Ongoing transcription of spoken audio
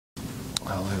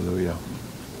Hallelujah.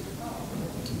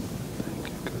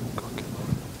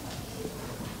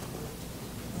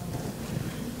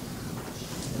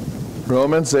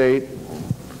 Romans 8,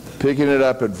 picking it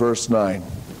up at verse 9.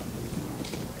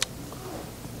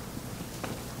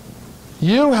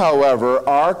 You, however,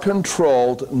 are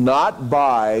controlled not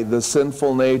by the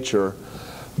sinful nature,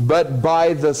 but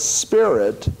by the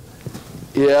Spirit,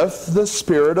 if the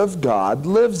Spirit of God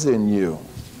lives in you.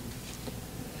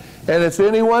 And if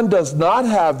anyone does not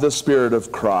have the Spirit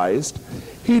of Christ,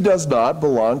 he does not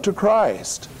belong to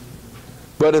Christ.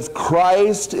 But if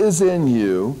Christ is in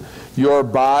you, your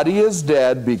body is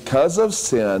dead because of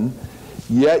sin,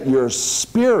 yet your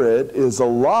spirit is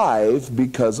alive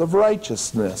because of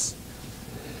righteousness.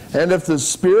 And if the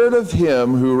Spirit of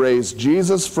him who raised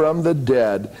Jesus from the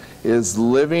dead is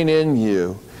living in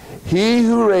you, he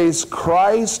who raised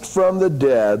Christ from the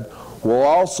dead will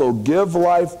also give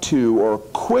life to, or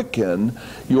quicken,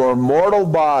 your mortal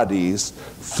bodies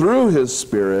through his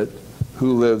Spirit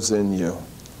who lives in you.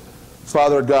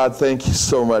 Father God, thank you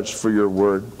so much for your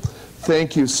word.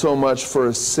 Thank you so much for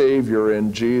a Savior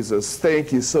in Jesus.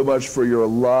 Thank you so much for your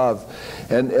love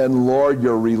and Lord,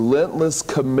 your relentless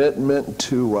commitment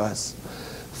to us.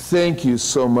 Thank you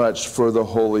so much for the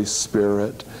Holy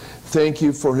Spirit. Thank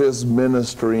you for his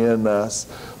ministry in us,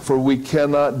 for we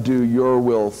cannot do your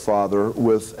will, Father,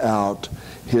 without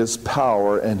his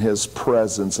power and his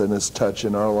presence and his touch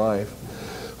in our life.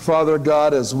 Father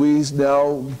God, as we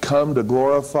now come to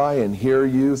glorify and hear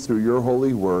you through your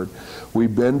holy word, we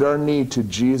bend our knee to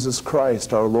Jesus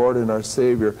Christ, our Lord and our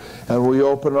Savior, and we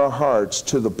open our hearts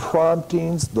to the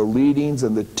promptings, the leadings,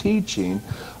 and the teaching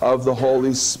of the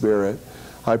Holy Spirit.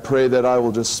 I pray that I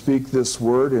will just speak this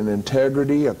word in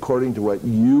integrity according to what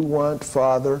you want,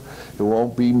 Father. It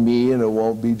won't be me, and it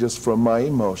won't be just from my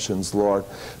emotions, Lord,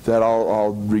 that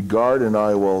I'll regard and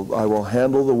I will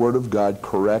handle the word of God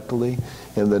correctly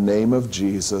in the name of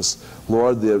Jesus.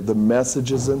 Lord, the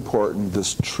message is important.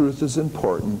 This truth is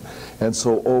important. And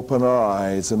so open our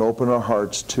eyes and open our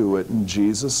hearts to it in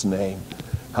Jesus' name.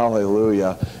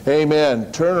 Hallelujah.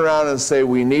 Amen. Turn around and say,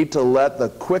 we need to let the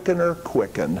quickener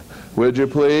quicken. Would you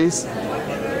please?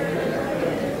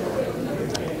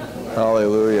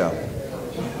 Hallelujah.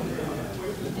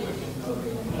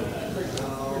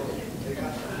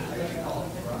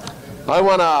 I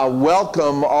want to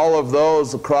welcome all of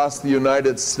those across the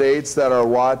United States that are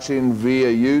watching via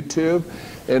YouTube.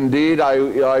 Indeed,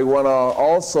 I want to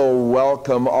also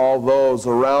welcome all those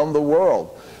around the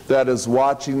world that is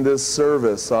watching this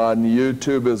service on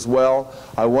YouTube as well.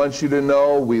 I want you to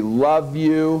know we love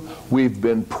you, we've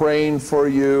been praying for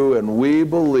you, and we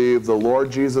believe the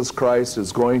Lord Jesus Christ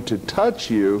is going to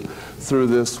touch you through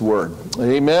this word.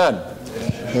 Amen.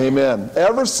 Amen.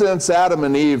 Ever since Adam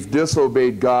and Eve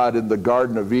disobeyed God in the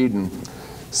Garden of Eden,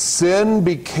 sin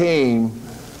became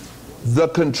the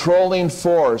controlling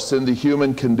force in the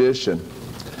human condition.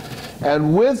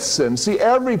 And with sin, see,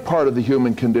 every part of the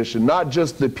human condition, not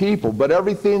just the people, but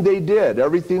everything they did,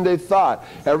 everything they thought,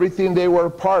 everything they were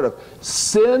a part of,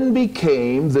 sin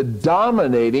became the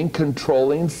dominating,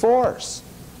 controlling force.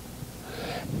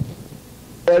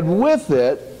 And with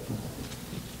it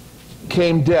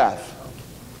came death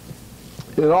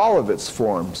in all of its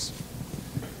forms.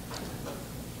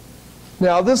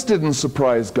 Now, this didn't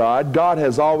surprise God. God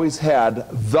has always had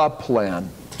the plan.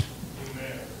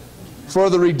 For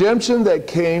the redemption that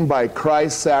came by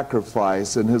Christ's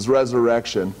sacrifice and his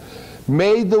resurrection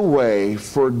made the way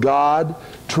for God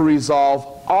to resolve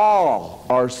all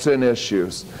our sin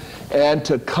issues and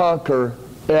to conquer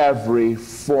every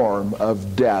form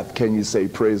of death. Can you say,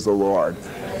 praise the Lord?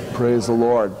 Praise the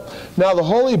Lord. Now, the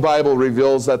Holy Bible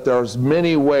reveals that there's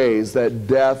many ways that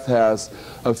death has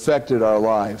affected our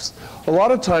lives. A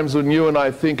lot of times when you and I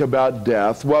think about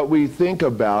death, what we think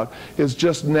about is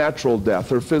just natural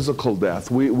death or physical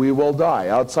death. We will die.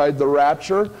 Outside the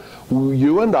rapture,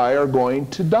 you and I are going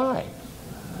to die.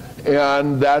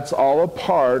 And that's all a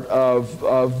part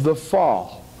of the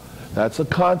fall. That's a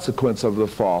consequence of the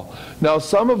fall. Now,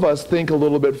 some of us think a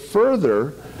little bit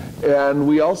further, and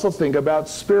we also think about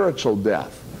spiritual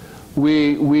death.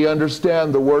 We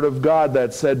understand the Word of God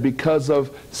that said because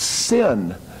of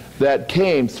sin that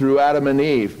came through Adam and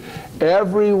Eve,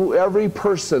 every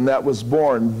person that was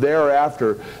born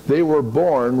thereafter, they were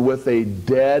born with a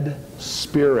dead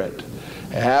spirit.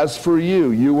 As for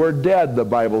you, you were dead, the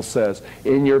Bible says,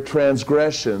 in your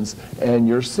transgressions and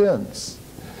your sins.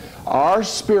 Our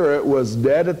spirit was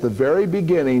dead at the very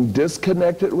beginning,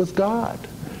 disconnected with God.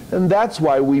 And that's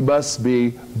why we must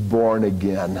be born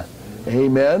again.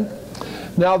 Amen?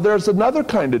 Now, there's another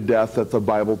kind of death that the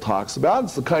Bible talks about.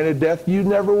 It's the kind of death you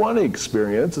never want to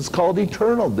experience. It's called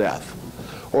eternal death.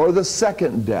 or the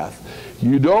second death.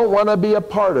 You don't want to be a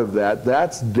part of that.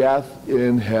 That's death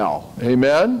in hell.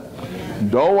 Amen? Amen.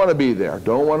 Don't want to be there.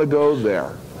 Don't want to go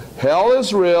there. Hell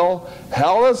is real.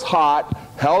 Hell is hot.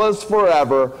 Hell is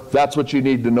forever. That's what you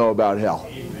need to know about hell.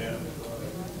 Amen.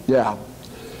 Yeah.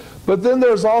 But then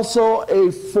there's also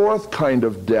a fourth kind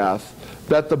of death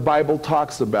that the Bible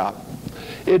talks about.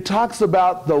 It talks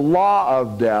about the law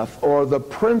of death, or the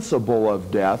principle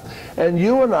of death, and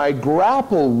you and I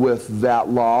grapple with that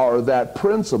law or that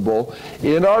principle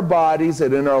in our bodies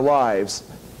and in our lives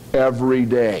every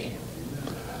day.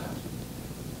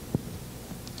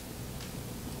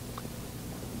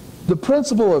 The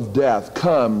principle of death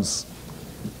comes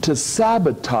to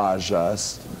sabotage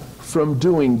us from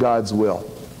doing God's will.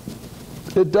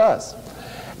 It does.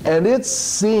 And it's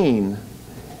seen,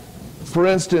 for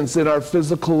instance, in our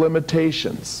physical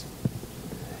limitations.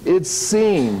 It's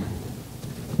seen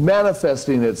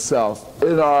manifesting itself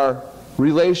in our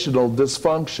relational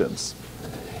dysfunctions.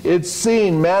 It's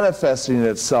seen manifesting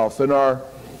itself in our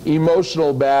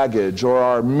emotional baggage, or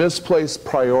our misplaced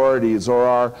priorities, or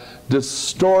our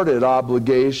distorted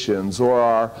obligations, or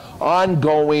our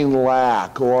ongoing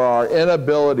lack, or our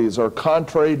inabilities, or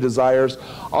contrary desires,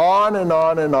 on and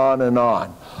on and on and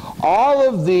on. All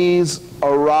of these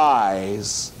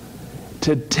arise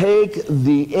to take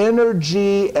the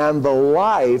energy and the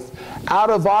life out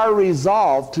of our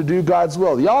resolve to do God's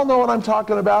will. Y'all know what I'm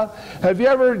talking about? Have you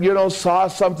ever, saw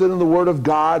something in the Word of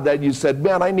God that you said,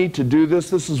 man, I need to do this.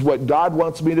 This is what God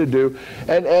wants me to do.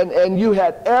 And you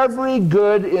had every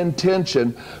good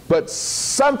intention, but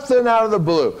something out of the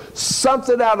blue,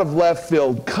 something out of left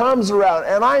field comes around,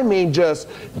 and I mean just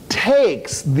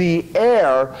takes the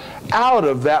air out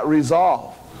of that resolve.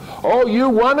 Oh, you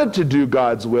wanted to do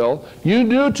God's will. You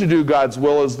knew to do God's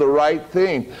will is the right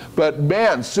thing. But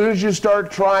man, as soon as you start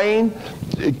trying,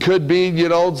 it could be,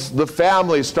 the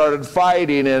family started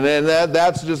fighting,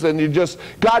 and you just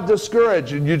got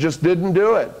discouraged and you just didn't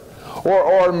do it.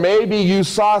 Or maybe you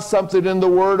saw something in the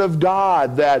Word of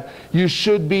God that you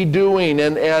should be doing,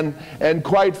 and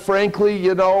quite frankly,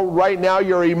 right now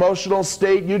your emotional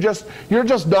state, you're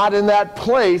just not in that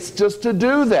place just to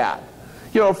do that.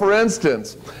 For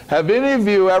instance, have any of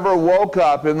you ever woke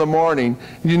up in the morning,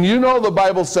 and the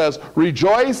Bible says,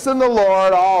 rejoice in the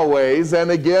Lord always,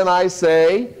 and again I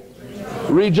say,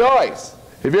 rejoice.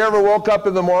 Have you ever woke up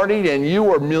in the morning and you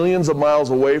were millions of miles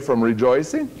away from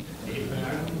rejoicing?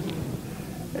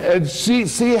 And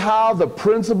see how the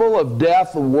principle of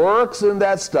death works in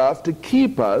that stuff to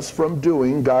keep us from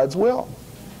doing God's will.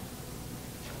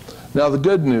 Now the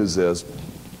good news is,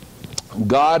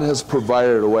 God has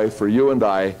provided a way for you and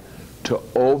I to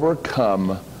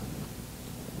overcome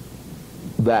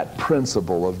that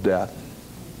principle of death.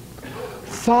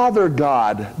 Father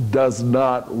God does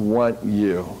not want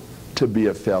you to be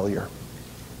a failure.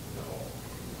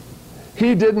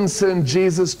 He didn't send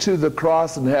Jesus to the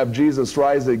cross and have Jesus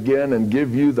rise again and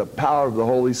give you the power of the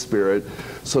Holy Spirit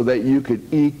so that you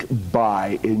could eke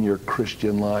by in your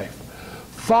Christian life.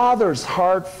 Father's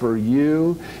heart for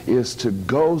you is to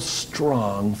go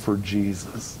strong for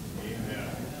Jesus.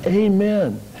 Amen.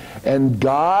 Amen. And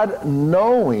God,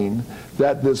 knowing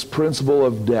that this principle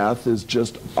of death is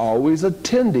just always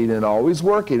attending and always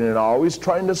working and always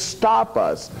trying to stop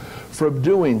us from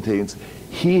doing things,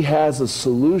 He has a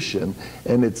solution,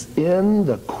 and it's in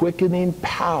the quickening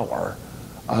power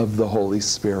of the Holy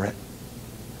Spirit.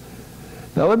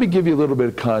 Now let me give you a little bit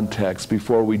of context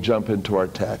before we jump into our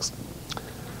text.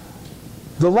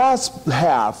 The last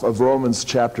half of Romans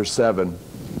chapter 7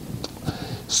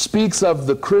 speaks of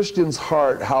the Christian's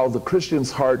heart, how the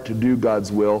Christian's heart to do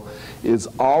God's will is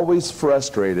always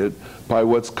frustrated by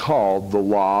what's called the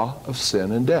law of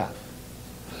sin and death.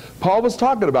 Paul was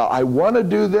talking about, I want to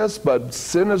do this, but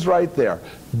sin is right there.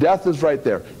 Death is right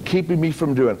there, keeping me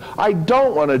from doing it. I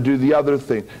don't want to do the other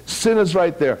thing. Sin is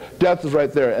right there. Death is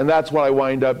right there. And that's what I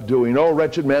wind up doing. Oh,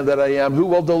 wretched man that I am, who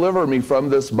will deliver me from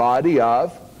this body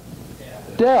of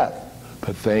death?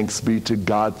 But thanks be to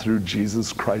God through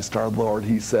Jesus Christ our Lord,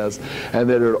 he says. And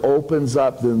that it opens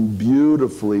up then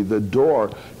beautifully the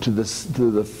door to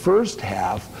the first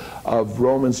half of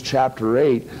Romans chapter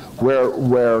 8,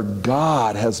 where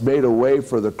God has made a way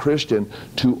for the Christian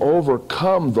to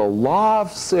overcome the law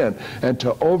of sin and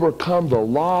to overcome the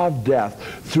law of death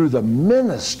through the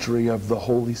ministry of the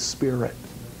Holy Spirit.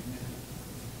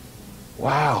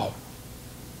 Wow.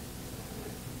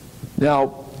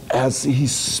 Now, as he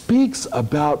speaks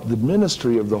about the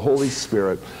ministry of the Holy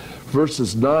Spirit,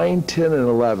 verses 9, 10, and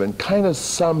 11 kind of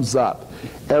sums up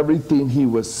everything he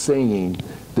was saying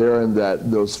there in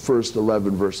those first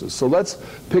 11 verses. So let's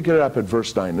pick it up at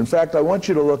verse 9. In fact, I want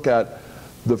you to look at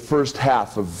the first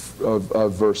half of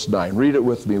verse 9. Read it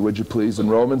with me, would you please? In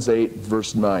Romans 8,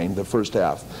 verse 9, the first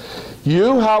half.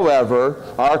 You, however,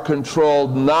 are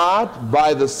controlled not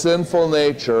by the sinful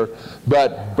nature,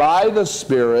 but by the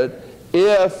Spirit,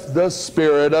 if the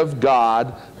Spirit of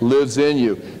God lives in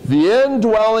you. The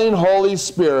indwelling Holy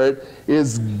Spirit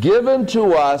is given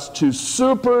to us to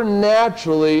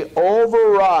supernaturally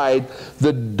override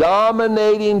the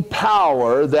dominating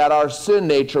power that our sin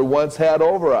nature once had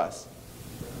over us.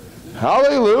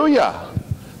 Hallelujah.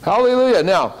 Hallelujah.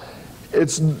 Now,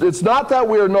 it's not that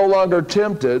we are no longer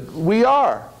tempted. We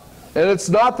are. And it's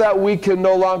not that we can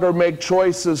no longer make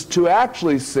choices to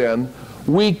actually sin.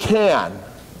 We can.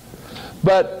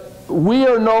 But we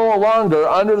are no longer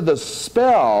under the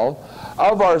spell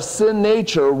of our sin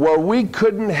nature where we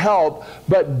couldn't help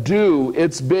but do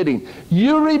its bidding.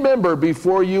 You remember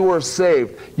before you were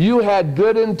saved, you had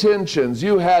good intentions.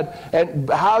 You had, and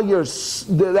how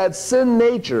that sin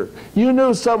nature, you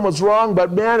knew something was wrong,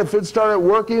 but man, if it started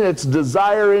working, its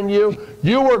desire in you,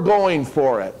 you were going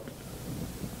for it.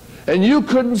 And you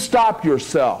couldn't stop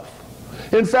yourself.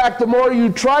 In fact, the more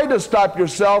you tried to stop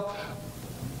yourself,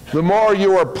 the more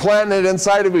you were planted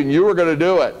inside of you, and you were going to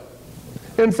do it.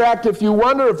 In fact, if you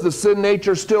wonder if the sin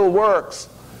nature still works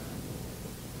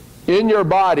in your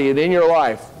body and in your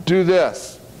life, do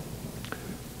this.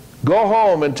 Go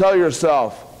home and tell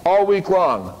yourself all week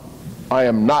long, I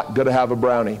am not going to have a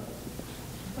brownie.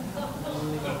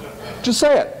 Just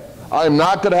say it. I am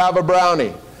not going to have a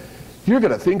brownie. You're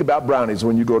going to think about brownies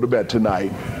when you go to bed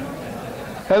tonight.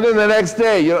 And then the next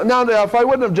day, now if I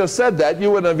wouldn't have just said that, you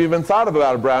wouldn't have even thought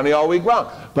about a brownie all week long.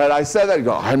 But I said that, you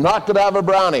go, I'm not going to have a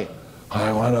brownie.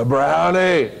 I want a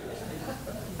brownie.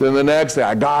 Then the next day,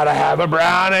 I gotta have a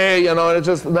brownie. And it's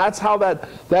just, and that's how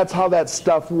that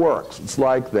stuff works. It's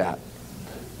like that.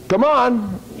 Come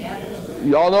on.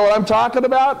 You all know what I'm talking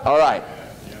about? All right.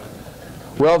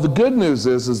 Well, the good news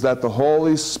is that the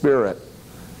Holy Spirit,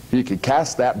 He can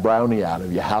cast that brownie out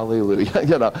of you. Hallelujah.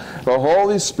 The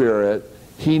Holy Spirit,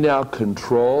 He now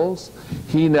controls,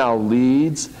 He now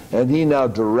leads, and He now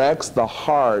directs the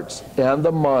hearts and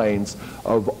the minds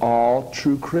of all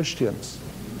true Christians.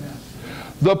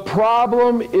 The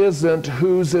problem isn't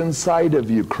who's inside of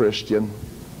you, Christian.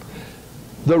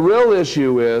 The real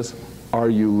issue is, are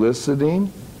you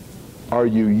listening? Are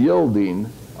you yielding?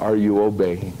 Are you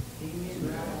obeying?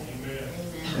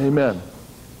 Amen.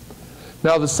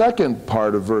 Now the second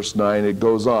part of verse 9, it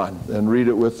goes on, and read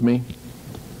it with me.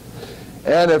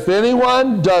 And if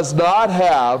anyone does not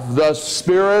have the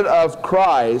Spirit of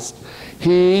Christ,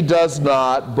 he does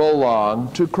not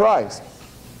belong to Christ.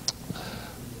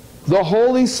 The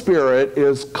Holy Spirit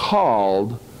is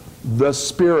called the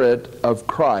Spirit of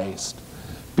Christ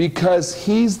because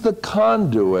He's the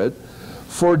conduit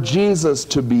for Jesus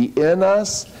to be in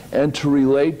us and to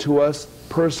relate to us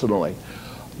personally.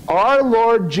 Our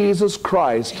Lord Jesus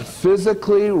Christ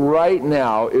physically right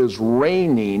now is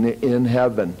reigning in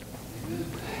heaven.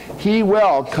 He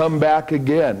will come back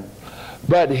again.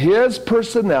 But His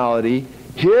personality,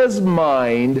 His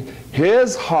mind,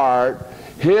 His heart,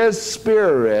 His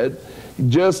Spirit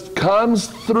just comes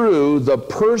through the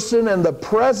person and the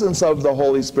presence of the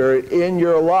Holy Spirit in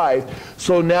your life.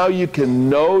 So now you can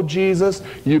know Jesus,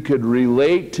 you could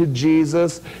relate to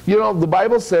Jesus. The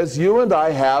Bible says you and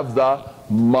I have the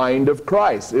mind of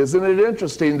Christ. Isn't it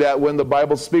interesting that when the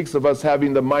Bible speaks of us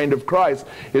having the mind of Christ,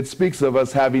 it speaks of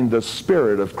us having the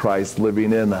Spirit of Christ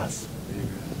living in us?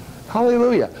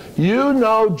 Hallelujah. You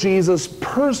know Jesus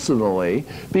personally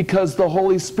because the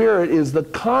Holy Spirit is the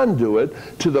conduit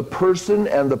to the person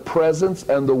and the presence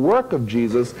and the work of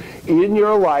Jesus in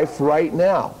your life right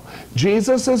now.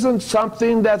 Jesus isn't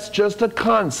something that's just a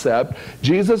concept.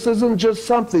 Jesus isn't just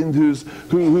something who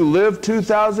lived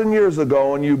 2,000 years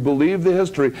ago and you believe the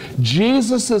history.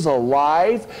 Jesus is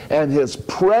alive and His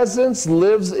presence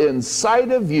lives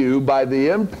inside of you by the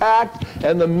impact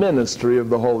and the ministry of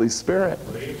the Holy Spirit.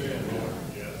 Amen.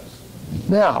 Yes.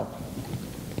 Now,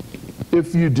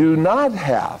 if you do not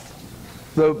have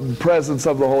the presence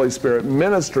of the Holy Spirit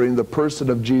ministering the person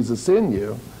of Jesus in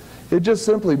you, it just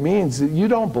simply means that you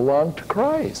don't belong to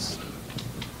Christ.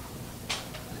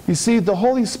 You see, the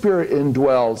Holy Spirit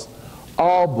indwells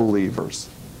all believers,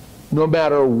 no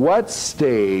matter what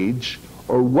stage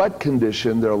or what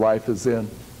condition their life is in.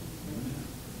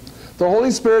 The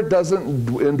Holy Spirit doesn't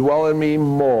indwell in me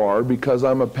more because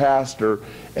I'm a pastor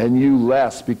and you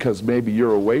less because maybe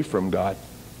you're away from God.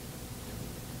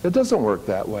 It doesn't work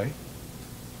that way.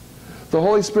 The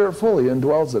Holy Spirit fully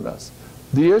indwells in us.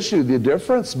 The issue, the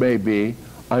difference may be,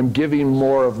 I'm giving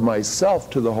more of myself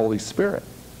to the Holy Spirit,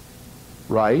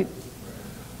 right?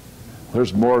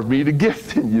 There's more of me to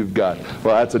give than you've got.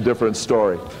 Well, that's a different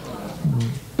story.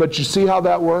 But you see how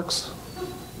that works?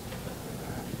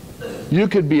 You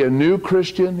could be a new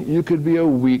Christian. You could be a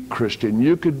weak Christian.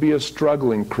 You could be a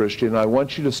struggling Christian. I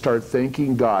want you to start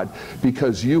thanking God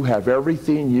because you have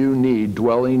everything you need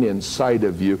dwelling inside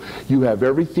of you. You have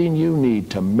everything you need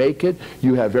to make it.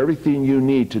 You have everything you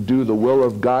need to do the will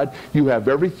of God. You have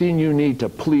everything you need to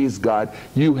please God.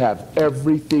 You have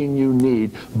everything you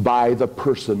need by the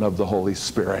person of the Holy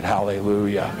Spirit.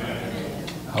 Hallelujah.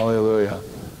 Hallelujah.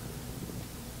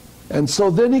 And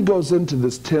so then he goes into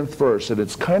this 10th verse, and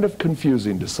it's kind of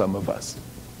confusing to some of us.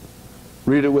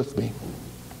 Read it with me.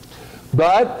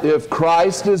 But if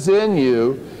Christ is in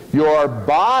you, your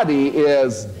body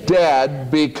is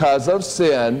dead because of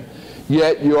sin,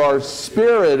 yet your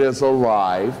spirit is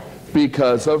alive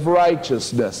because of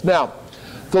righteousness. Now,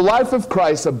 the life of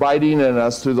Christ abiding in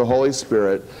us through the Holy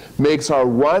Spirit makes our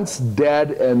once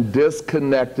dead and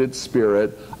disconnected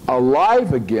spirit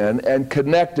alive again and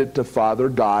connected to Father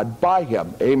God by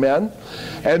Him. Amen?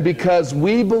 And because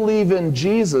we believe in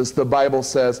Jesus, the Bible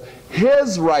says,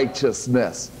 His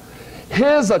righteousness,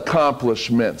 His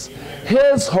accomplishments,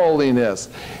 His holiness,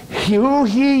 who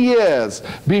He is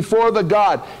before the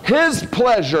God, His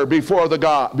pleasure before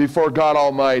God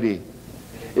Almighty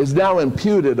is now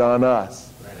imputed on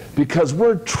us because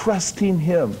we're trusting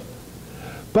Him.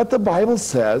 But the Bible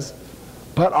says,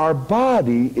 but our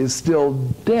body is still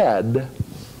dead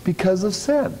because of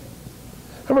sin.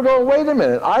 And we're going, wait a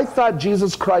minute, I thought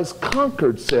Jesus Christ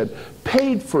conquered sin,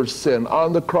 paid for sin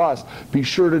on the cross. Be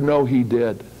sure to know He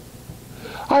did.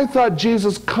 I thought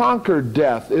Jesus conquered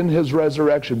death in His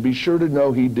resurrection. Be sure to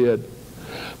know He did.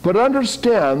 But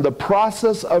understand the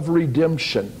process of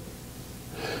redemption.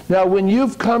 Now, when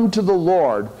you've come to the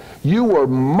Lord, you were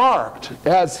marked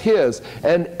as His,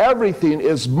 and everything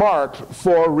is marked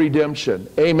for redemption.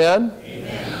 Amen?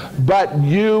 Amen. But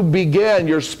you began,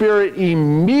 your spirit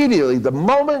immediately, the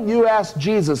moment you asked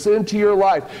Jesus into your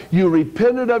life, you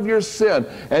repented of your sin,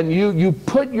 and you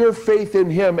put your faith in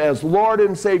Him as Lord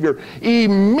and Savior.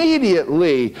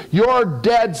 Immediately, your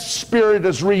dead spirit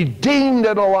is redeemed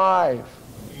and alive.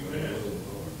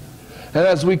 And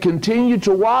as we continue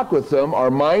to walk with Him, our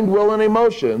mind, will, and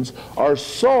emotions, our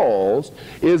souls,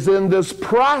 is in this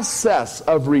process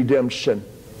of redemption.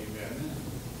 Amen.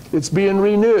 It's being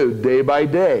renewed day by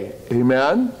day.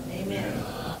 Amen? Amen.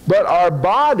 But our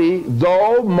body,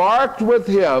 though marked with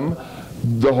Him,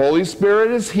 the Holy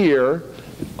Spirit is here,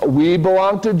 we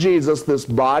belong to Jesus, this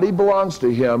body belongs to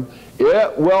Him,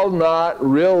 it will not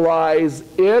realize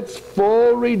its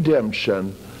full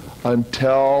redemption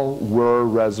until we're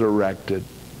resurrected.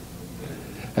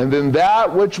 And then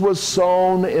that which was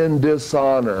sown in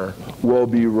dishonor will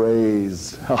be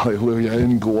raised, hallelujah,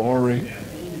 in glory.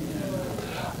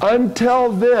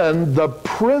 Until then, the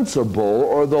principle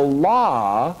or the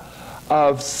law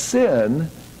of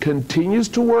sin continues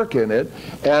to work in it,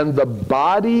 and the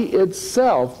body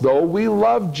itself, though we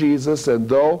love Jesus and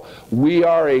though we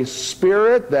are a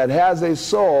spirit that has a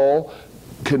soul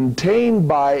contained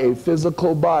by a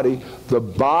physical body, the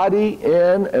body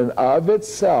in and of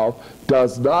itself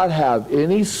does not have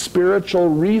any spiritual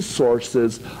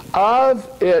resources of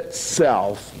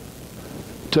itself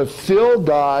to feel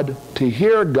God, to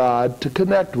hear God, to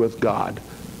connect with God.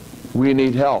 We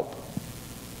need help.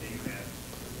 Amen.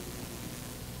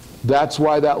 That's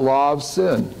why that law of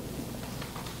sin,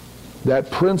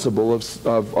 that principle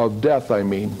of death,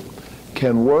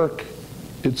 can work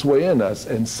its way in us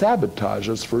and sabotage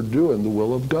us for doing the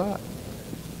will of God.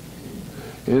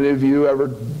 Any of you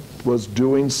ever was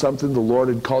doing something the Lord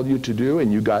had called you to do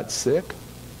and you got sick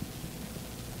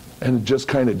and just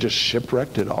kind of just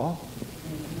shipwrecked it all?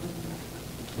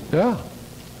 Yeah,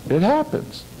 it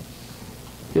happens.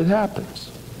 It happens.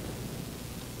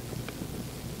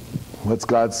 What's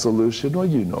God's solution? Well,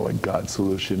 you know what God's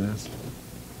solution is.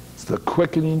 It's the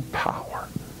quickening power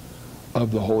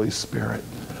of the Holy Spirit.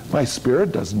 My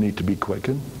spirit doesn't need to be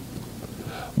quickened.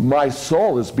 My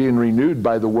soul is being renewed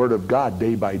by the Word of God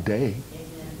day by day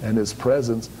and His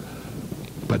presence.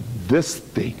 But this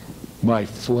thing, my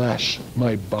flesh,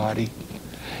 my body,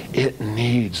 it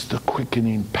needs the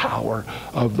quickening power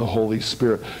of the Holy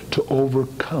Spirit to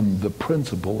overcome the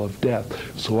principle of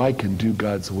death so I can do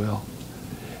God's will.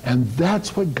 And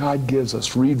that's what God gives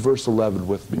us. Read verse 11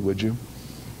 with me, would you?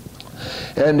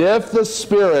 And if the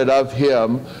Spirit of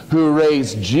Him who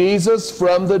raised Jesus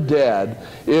from the dead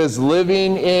is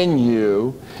living in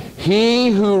you,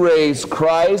 He who raised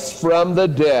Christ from the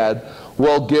dead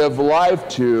will give life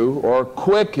to, or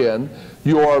quicken,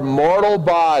 your mortal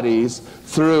bodies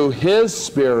through His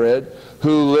Spirit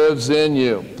who lives in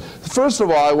you. First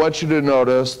of all, I want you to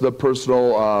notice the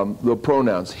personal, the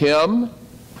pronouns. Him,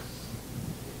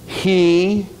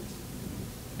 he,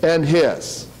 and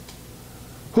his.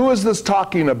 Who is this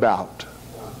talking about?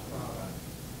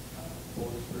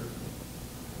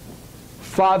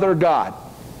 Father God.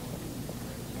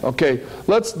 Okay,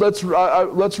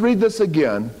 let's read this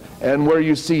again, and where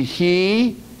you see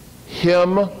he,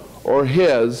 him, or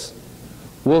his,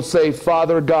 we'll say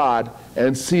Father God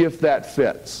and see if that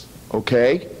fits.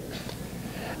 Okay?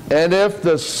 And if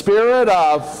the Spirit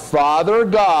of Father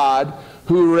God,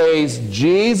 who raised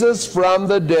Jesus from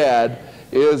the dead,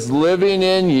 is living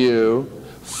in you,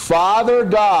 Father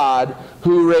God,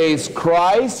 who raised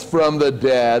Christ from the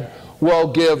dead,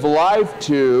 will give life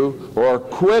to, or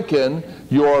quicken,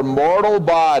 your mortal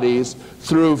bodies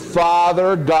through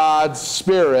Father God's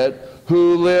Spirit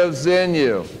who lives in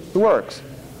you. It works.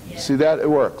 See that? It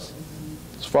works.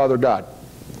 It's Father God.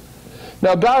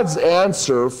 Now, God's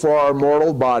answer for our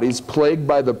mortal bodies plagued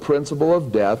by the principle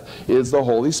of death is the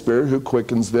Holy Spirit who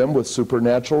quickens them with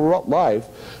supernatural life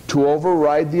to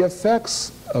override the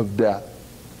effects of death.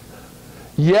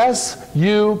 Yes,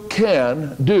 you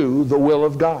can do the will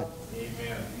of God.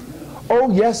 Amen.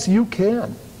 Oh, yes, you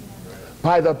can.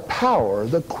 By the power,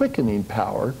 the quickening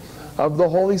power of the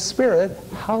Holy Spirit.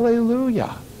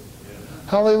 Hallelujah.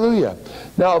 Hallelujah.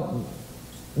 Now,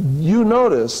 you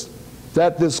notice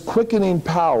that this quickening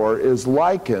power is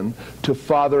likened to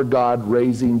Father God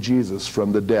raising Jesus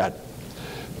from the dead.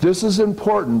 This is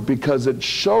important because it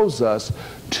shows us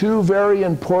two very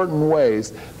important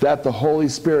ways that the Holy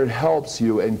Spirit helps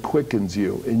you and quickens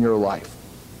you in your life.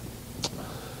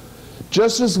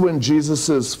 Just as when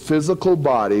Jesus' physical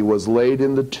body was laid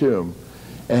in the tomb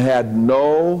and had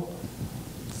no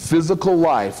physical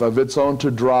life of its own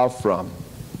to draw from,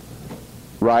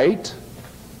 right?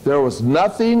 There was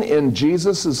nothing in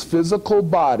Jesus' physical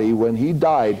body when he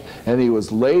died and he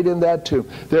was laid in that tomb.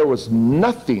 There was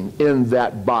nothing in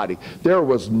that body. There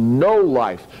was no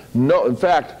life. No, in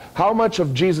fact, how much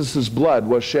of Jesus' blood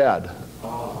was shed?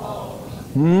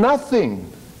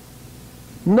 Nothing.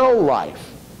 No life.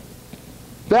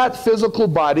 That physical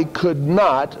body could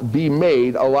not be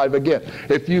made alive again.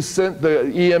 If you sent the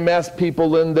EMS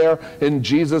people in there and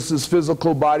Jesus'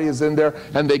 physical body is in there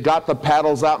and they got the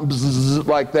paddles out and bzzz,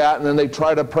 like that, and then they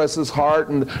try to press his heart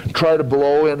and try to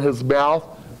blow in his mouth,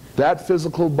 that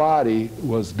physical body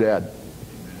was dead.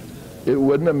 It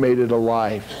wouldn't have made it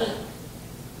alive.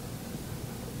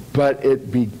 But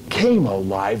it became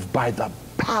alive by the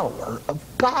power of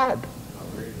God.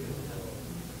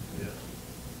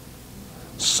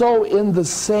 So in the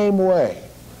same way,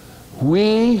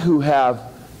 we who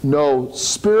have no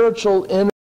spiritual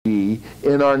energy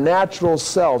in our natural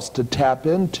selves to tap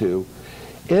into,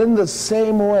 in the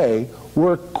same way,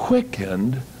 we're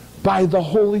quickened by the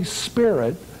Holy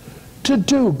Spirit to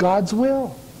do God's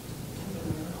will.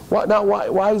 Now,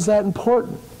 why is that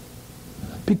important?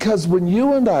 Because when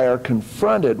you and I are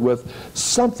confronted with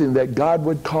something that God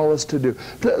would call us to do,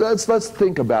 let's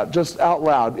think about just out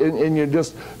loud, and you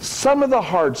just some of the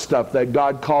hard stuff that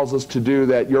God calls us to do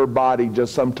that your body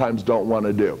just sometimes don't want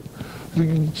to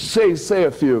do. Say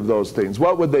a few of those things.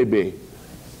 What would they be?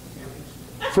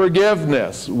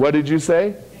 Forgiveness. What did you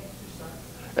say?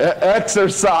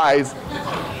 Exercise.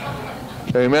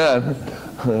 Amen.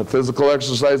 Physical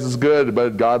exercise is good,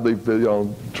 but godly,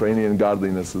 training in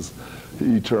godliness is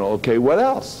eternal. Okay, what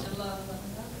else?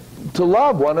 To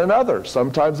love one another.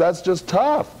 Sometimes that's just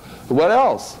tough. What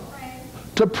else?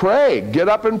 To pray. Get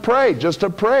up and pray. Just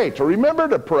to pray. To remember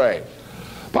to pray.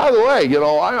 By the way,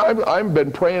 I've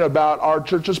been praying about our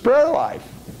church's prayer life.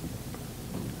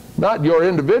 Not your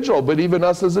individual, but even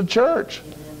us as a church.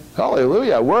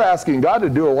 Hallelujah. We're asking God to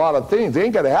do a lot of things. It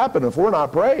ain't going to happen if we're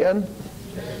not praying.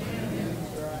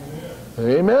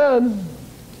 Amen.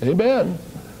 Amen.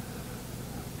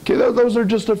 Okay, those are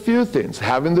just a few things.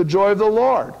 Having the joy of the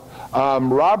Lord.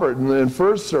 Robert, in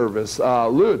first service,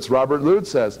 Robert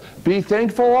Lutz says, be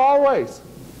thankful always.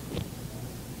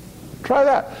 Try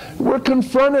that. We're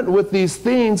confronted with these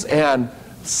things, and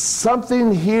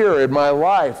something here in my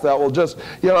life that will just,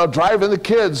 driving the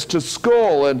kids to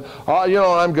school, and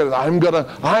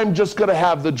I'm just gonna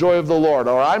have the joy of the Lord,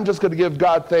 or I'm just gonna give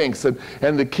God thanks, and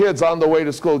the kids on the way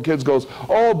to school, the kids goes,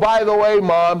 oh, by the way,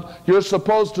 Mom, you're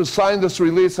supposed to sign this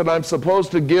release, and I'm supposed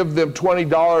to give them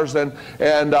 $20,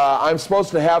 and I'm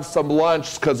supposed to have some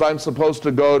lunch because I'm supposed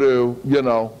to go to,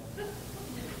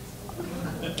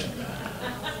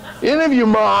 Any of you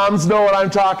moms know what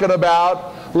I'm talking about?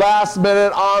 Last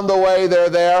minute, on the way, they're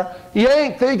there. You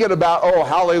ain't thinking about, oh,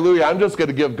 hallelujah, I'm just going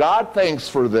to give God thanks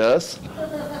for this.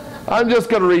 I'm just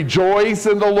going to rejoice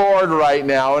in the Lord right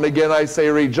now. And again, I say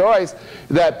rejoice.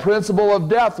 That principle of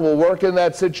death will work in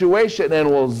that situation and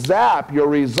will zap your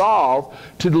resolve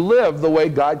to live the way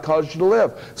God calls you to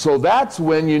live. So that's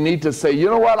when you need to say, you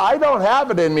know what, I don't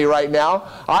have it in me right now.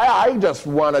 I just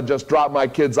want to just drop my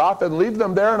kids off and leave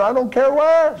them there, and I don't care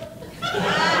where.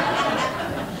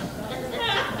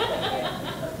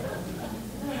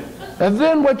 And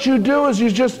then what you do is you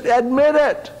just admit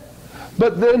it.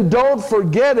 But then don't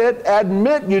forget it,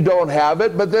 admit you don't have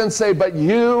it, but then say, but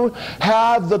you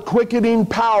have the quickening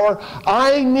power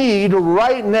I need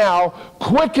right now.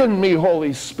 Quicken me,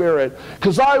 Holy Spirit,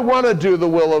 because I want to do the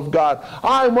will of God.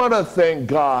 I want to thank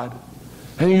God.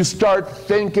 And you start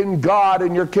thanking God,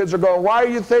 and your kids are going, why are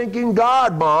you thanking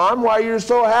God, Mom? Why are you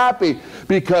so happy?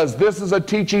 Because this is a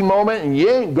teaching moment, and you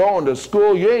ain't going to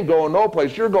school, you ain't going no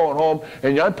place, you're going home,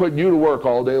 and I'm putting you to work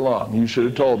all day long. You should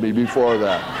have told me before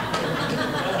that.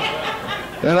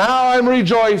 And now I'm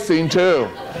rejoicing too.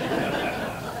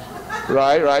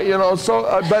 Right, you know, so,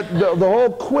 but the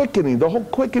whole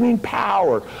quickening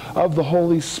power of the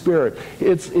Holy Spirit,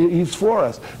 He's for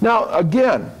us. Now,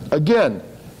 again,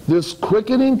 this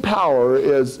quickening power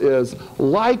is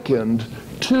likened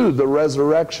to the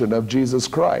resurrection of Jesus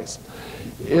Christ.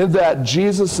 In that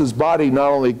Jesus' body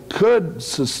not only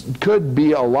could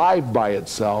be alive by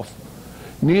itself,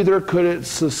 neither could it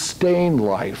sustain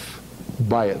life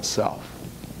by itself.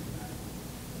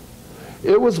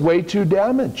 It was way too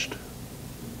damaged.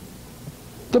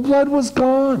 The blood was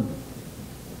gone.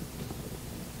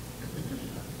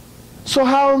 So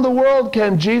how in the world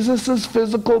can Jesus'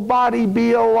 physical body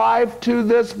be alive to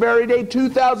this very day,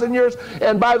 2,000 years,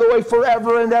 and by the way,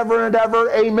 forever and ever and ever,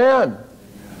 amen?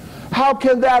 How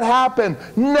can that happen?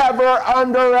 Never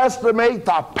underestimate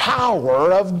the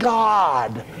power of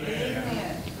God.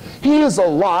 Amen. He is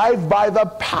alive by the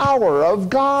power of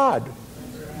God.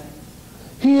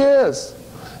 He is.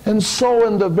 And so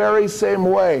in the very same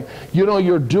way, you know,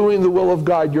 you're doing the will of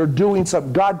God. You're doing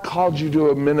something. God called you to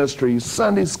a ministry,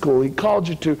 Sunday school. He called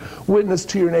you to witness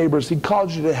to your neighbors. He called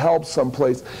you to help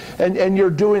someplace. And you're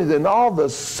doing it. And all of a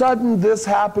sudden this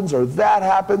happens or that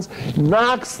happens,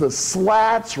 knocks the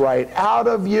slats right out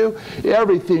of you.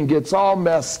 Everything gets all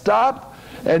messed up.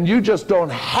 And you just don't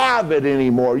have it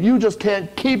anymore. You just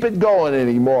can't keep it going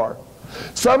anymore.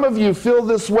 Some of you feel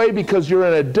this way because you're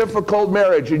in a difficult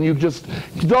marriage and you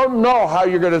don't know how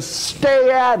you're going to stay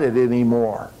at it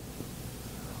anymore.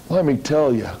 Let me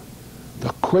tell you,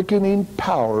 the quickening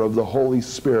power of the Holy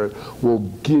Spirit will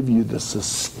give you the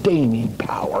sustaining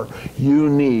power you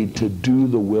need to do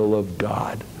the will of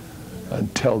God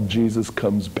until Jesus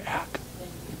comes back.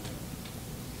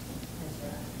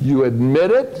 You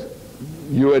admit it.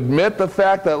 You admit the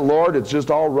fact that, Lord, it's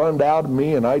just all run out of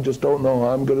me and I just don't know how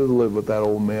I'm going to live with that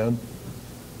old man.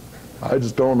 I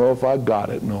just don't know if I got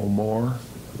it no more.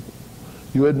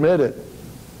 You admit it,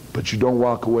 but you don't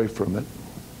walk away from it.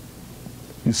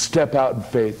 You step out in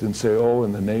faith and say, oh,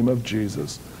 in the name of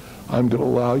Jesus, I'm going to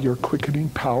allow your quickening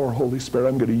power, Holy Spirit.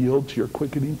 I'm going to yield to your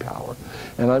quickening power.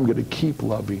 And I'm going to keep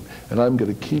loving. And I'm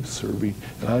going to keep serving.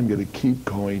 And I'm going to keep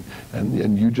going.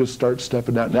 And you just start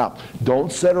stepping out. Now, don't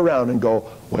sit around and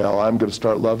go, well, I'm going to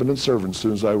start loving and serving as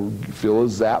soon as I feel a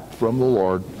zap from the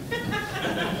Lord.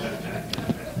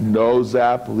 No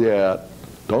zap yet.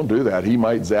 Don't do that. He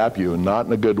might zap you, and not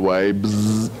in a good way.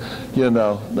 Bzz. You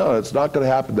know, no, it's not going to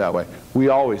happen that way. We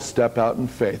always step out in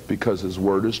faith because His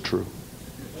Word is true.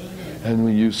 And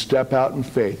when you step out in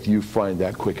faith, you find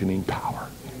that quickening power.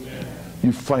 Amen.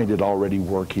 You find it already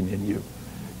working in you.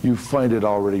 You find it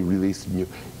already releasing you.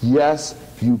 Yes,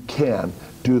 you can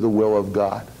do the will of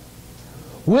God.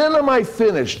 When am I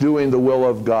finished doing the will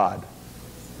of God?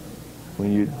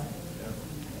 When you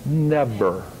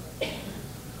never.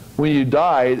 When you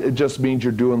die, it just means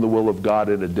you're doing the will of God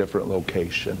in a different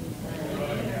location.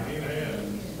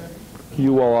 Amen.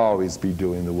 You will always be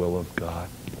doing the will of God.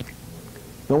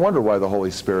 No wonder why the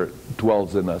Holy Spirit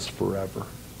dwells in us forever.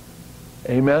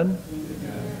 Amen?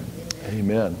 Amen.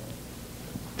 Amen.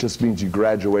 Just means you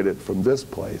graduated from this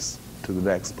place to the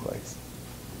next place.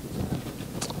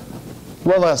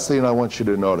 One last thing I want you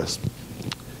to notice.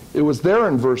 It was there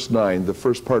in verse 9, the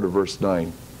first part of verse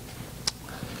 9.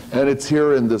 And it's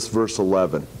here in this verse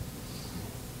 11.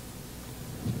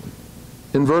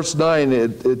 In verse 9,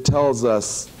 it tells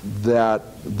us that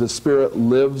the Spirit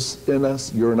lives in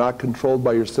us. You're not controlled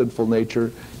by your sinful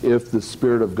nature if the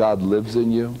Spirit of God lives in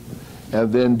you.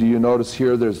 And then do you notice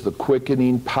here there's the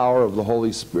quickening power of the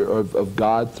Holy Spirit, of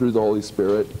God through the Holy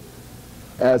Spirit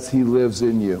as He lives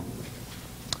in you.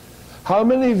 How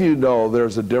many of you know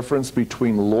there's a difference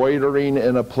between loitering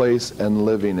in a place and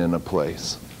living in a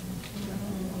place?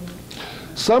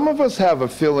 Some of us have a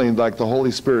feeling like the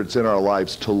Holy Spirit's in our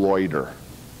lives to loiter.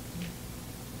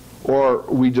 Or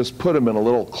we just put him in a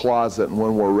little closet, and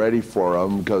when we're ready for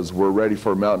him, because we're ready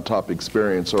for a mountaintop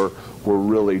experience, or we're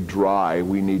really dry,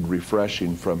 we need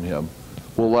refreshing from him,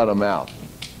 we'll let him out.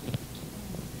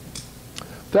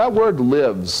 That word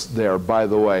lives there, by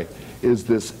the way, is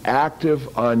this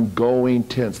active, ongoing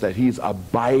tense, that he's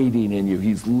abiding in you.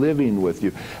 He's living with you.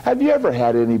 Have you ever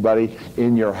had anybody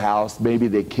in your house, maybe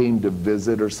they came to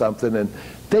visit or something, and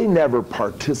they never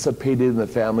participated in the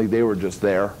family, they were just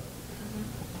there?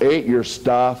 Ate your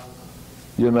stuff,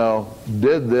 you know,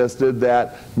 did this, did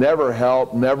that, never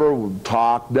helped, never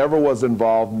talked, never was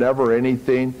involved, never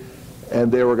anything,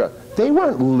 and they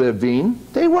weren't living.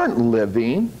 They weren't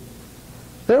living.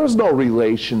 There was no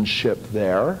relationship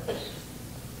there.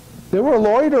 They were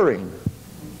loitering.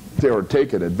 They were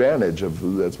taking advantage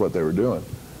of, that's what they were doing.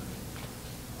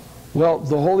 Well,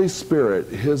 the Holy Spirit,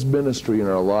 his ministry in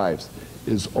our lives,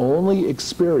 is only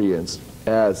experienced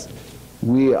as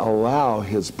we allow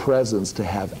his presence to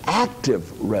have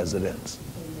active residence.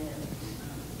 Amen.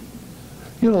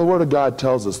 You know, the Word of God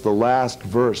tells us, the last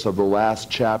verse of the last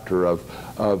chapter of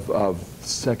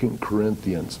 2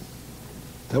 Corinthians,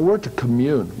 that we're to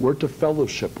commune, we're to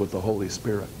fellowship with the Holy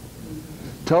Spirit.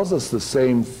 It tells us the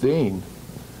same thing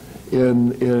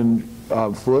in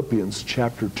Philippians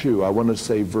chapter 2. I want to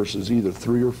say verses either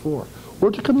 3 or 4.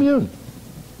 We're to commune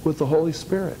with the Holy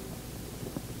Spirit.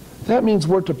 That means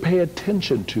we're to pay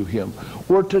attention to him.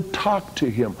 We're to talk to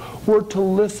him. We're to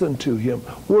listen to him.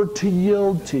 We're to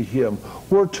yield to him.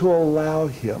 We're to allow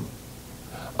him.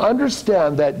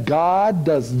 Understand that God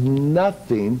does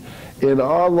nothing in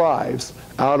our lives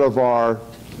out of our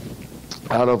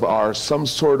some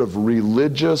sort of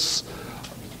religious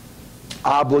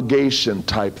obligation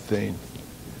type thing.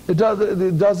 It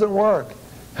doesn't work.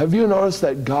 Have you noticed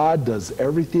that God does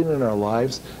everything in our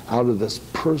lives out of this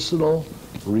personal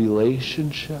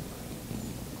relationship?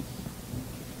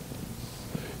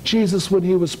 Jesus, when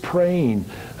he was praying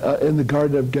in the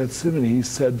Garden of Gethsemane, he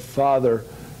said, Father,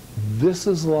 this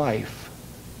is life.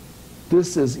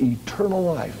 This is eternal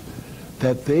life,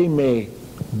 that they may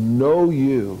know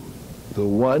you, the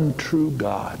one true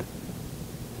God,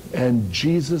 and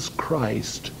Jesus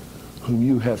Christ, whom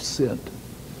you have sent.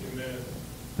 Amen.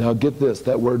 Now get this,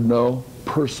 that word know,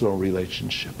 personal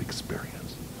relationship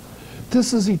experience.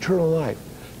 This is eternal life.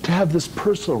 To have this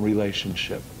personal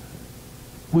relationship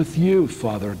with you,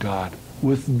 Father God,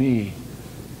 with me,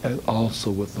 and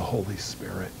also with the Holy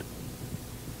Spirit.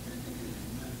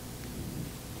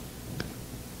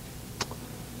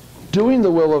 Doing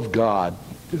the will of God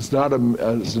is not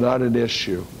an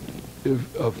issue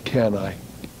of can I.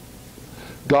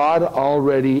 God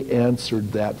already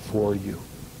answered that for you.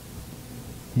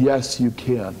 Yes, you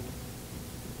can.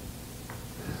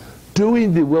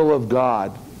 Doing the will of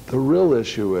God, the real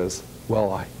issue is,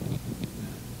 will I?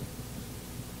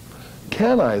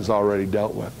 Can I is already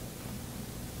dealt with.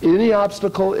 Any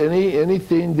obstacle,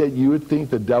 anything that you would think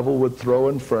the devil would throw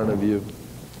in front of you,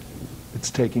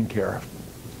 it's taken care of.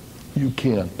 You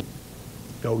can.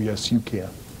 Oh, yes, you can.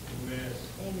 Amen.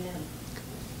 Amen.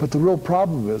 But the real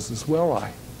problem is will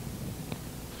I?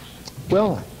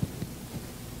 Will I?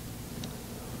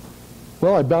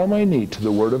 Will I bow my knee to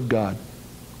the Word of God?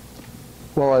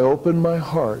 Will I open my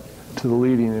heart to the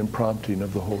leading and prompting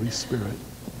of the Holy Spirit?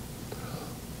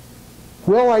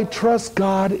 Will I trust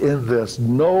God in this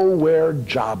nowhere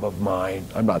job of mine?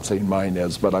 I'm not saying mine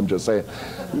is, but I'm just saying,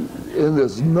 in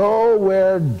this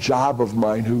nowhere job of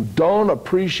mine who don't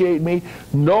appreciate me,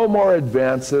 no more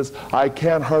advances, I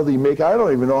can't hardly make it, I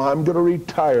don't even know how I'm going to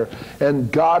retire,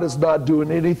 and God is not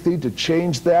doing anything to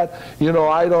change that. You know,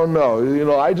 I don't know. You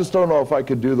know, I just don't know if I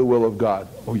could do the will of God.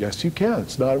 Oh, yes, you can.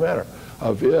 It's not a matter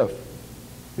of if.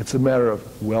 It's a matter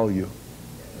of will you.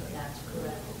 That's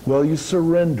correct. Will you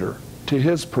surrender to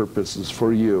his purposes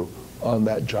for you on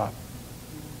that job?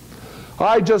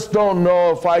 I just don't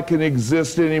know if I can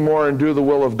exist anymore and do the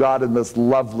will of God in this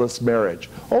loveless marriage.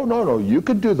 Oh, no, you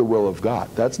could do the will of God.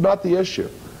 That's not the issue.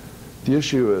 The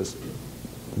issue is,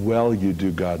 will you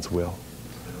do God's will?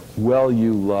 Will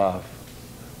you love?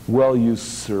 Will you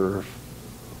serve?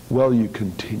 Will you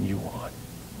continue on?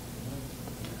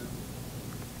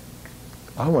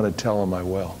 I want to tell him I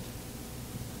will.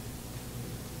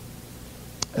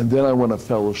 And then I want to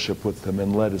fellowship with him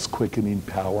and let his quickening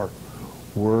power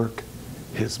work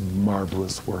his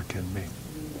marvelous work in me.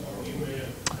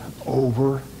 Amen.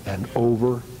 Over and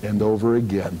over and over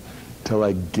again till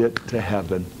I get to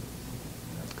heaven.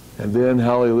 And then,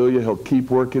 hallelujah, he'll keep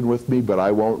working with me, but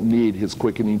I won't need his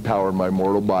quickening power in my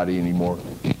mortal body anymore.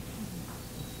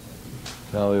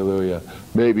 Hallelujah.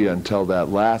 Maybe until that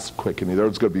last quickening.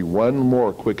 There's going to be one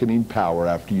more quickening power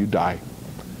after you die.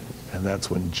 And that's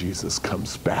when Jesus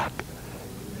comes back.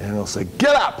 And he'll say,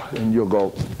 get up! And you'll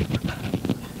go,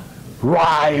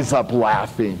 rise up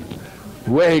laughing.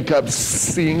 Wake up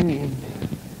singing.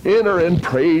 Enter in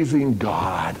praising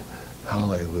God.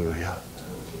 Hallelujah.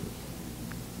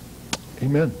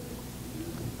 Amen.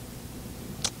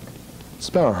 Let's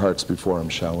bow our hearts before him,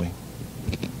 shall we?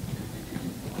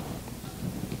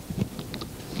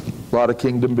 A lot of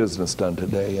kingdom business done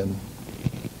today, and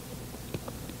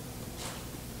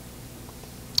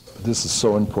this is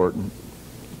so important.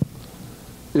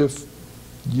 If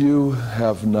you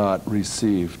have not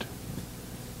received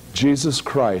Jesus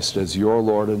Christ as your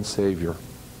Lord and Savior,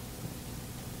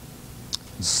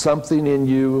 something in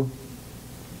you,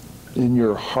 in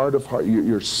your heart of heart,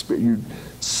 your spirit,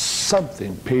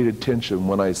 something paid attention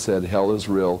when I said hell is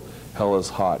real, hell is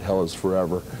hot, hell is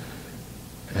forever.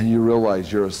 And you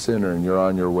realize you're a sinner and you're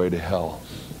on your way to hell.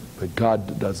 But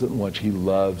God doesn't want you. He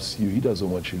loves you. He doesn't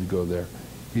want you to go there.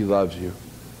 He loves you.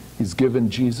 He's given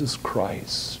Jesus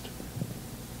Christ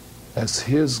as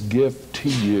his gift to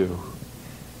you.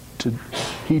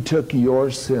 He took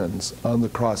your sins on the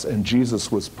cross, and Jesus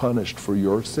was punished for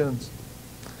your sins.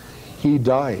 He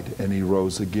died and he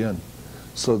rose again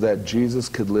so that Jesus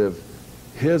could live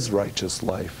his righteous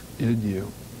life in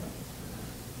you.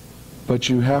 But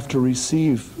you have to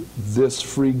receive this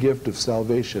free gift of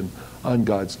salvation on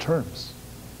God's terms.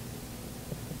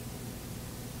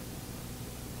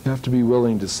 You have to be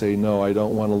willing to say, no, I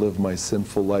don't want to live my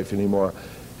sinful life anymore.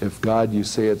 If God, you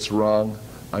say it's wrong,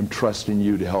 I'm trusting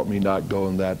you to help me not go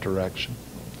in that direction.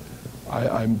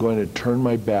 I'm going to turn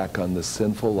my back on the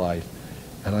sinful life,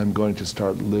 and I'm going to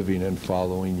start living and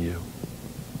following you.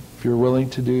 If you're willing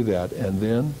to do that, and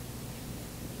then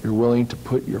you're willing to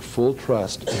put your full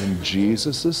trust in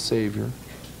Jesus as Savior,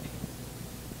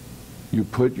 you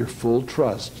put your full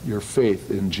trust, your faith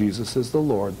in Jesus as the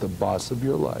Lord, the boss of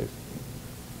your life,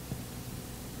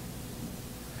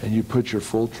 and you put your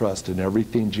full trust in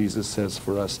everything Jesus says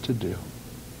for us to do,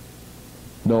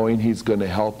 knowing he's going to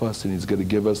help us and he's going to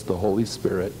give us the Holy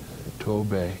Spirit to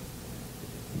obey.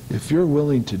 If you're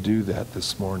willing to do that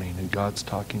this morning and God's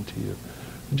talking to you,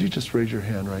 would you just raise your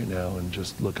hand right now and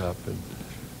just look up, and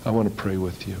I want to pray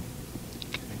with you.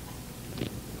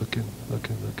 Okay.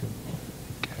 Looking. Okay.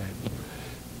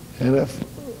 And if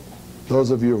those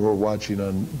of you who are watching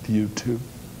on YouTube,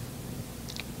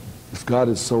 if God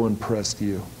has so impressed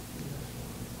you,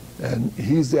 and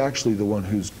he's actually the one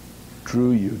who's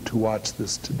drew you to watch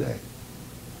this today,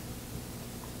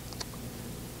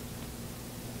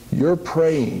 your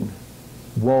praying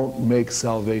won't make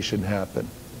salvation happen.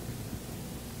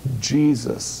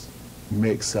 Jesus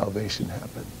makes salvation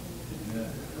happen.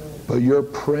 But your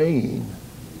praying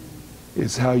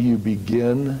is how you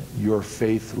begin your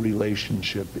faith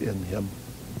relationship in him.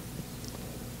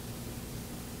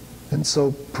 And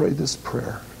so pray this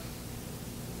prayer.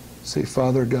 Say,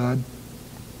 Father God,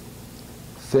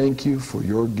 thank you for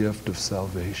your gift of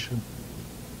salvation.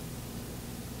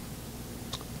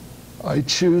 I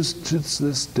choose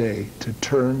this day to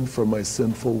turn from my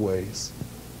sinful ways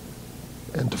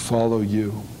and to follow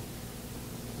you.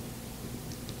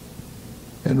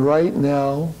 And right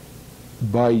now,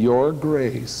 by your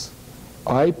grace,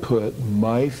 I put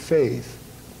my faith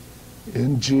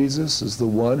in Jesus as the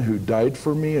one who died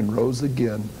for me and rose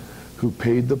again, who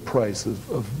paid the price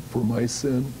for my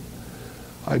sin.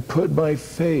 I put my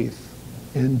faith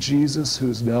in Jesus, who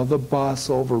is now the boss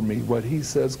over me. What he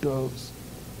says goes.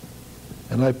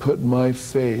 And I put my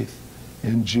faith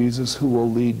in Jesus, who will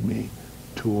lead me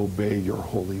to obey your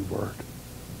holy word.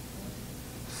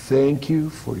 Thank you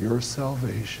for your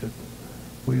salvation.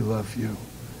 We love you.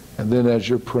 And then as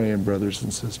you're praying, brothers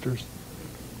and sisters,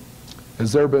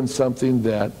 has there been something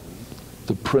that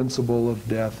the principle of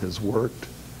death has worked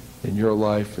in your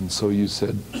life, and so you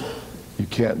said, you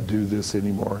can't do this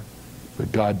anymore,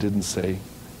 but God didn't say,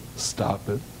 stop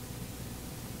it?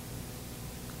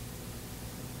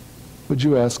 Would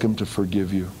you ask him to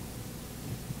forgive you?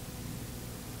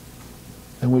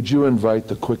 And would you invite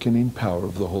the quickening power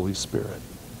of the Holy Spirit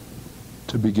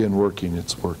to begin working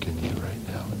its work in you right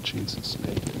now, in Jesus'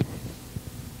 name?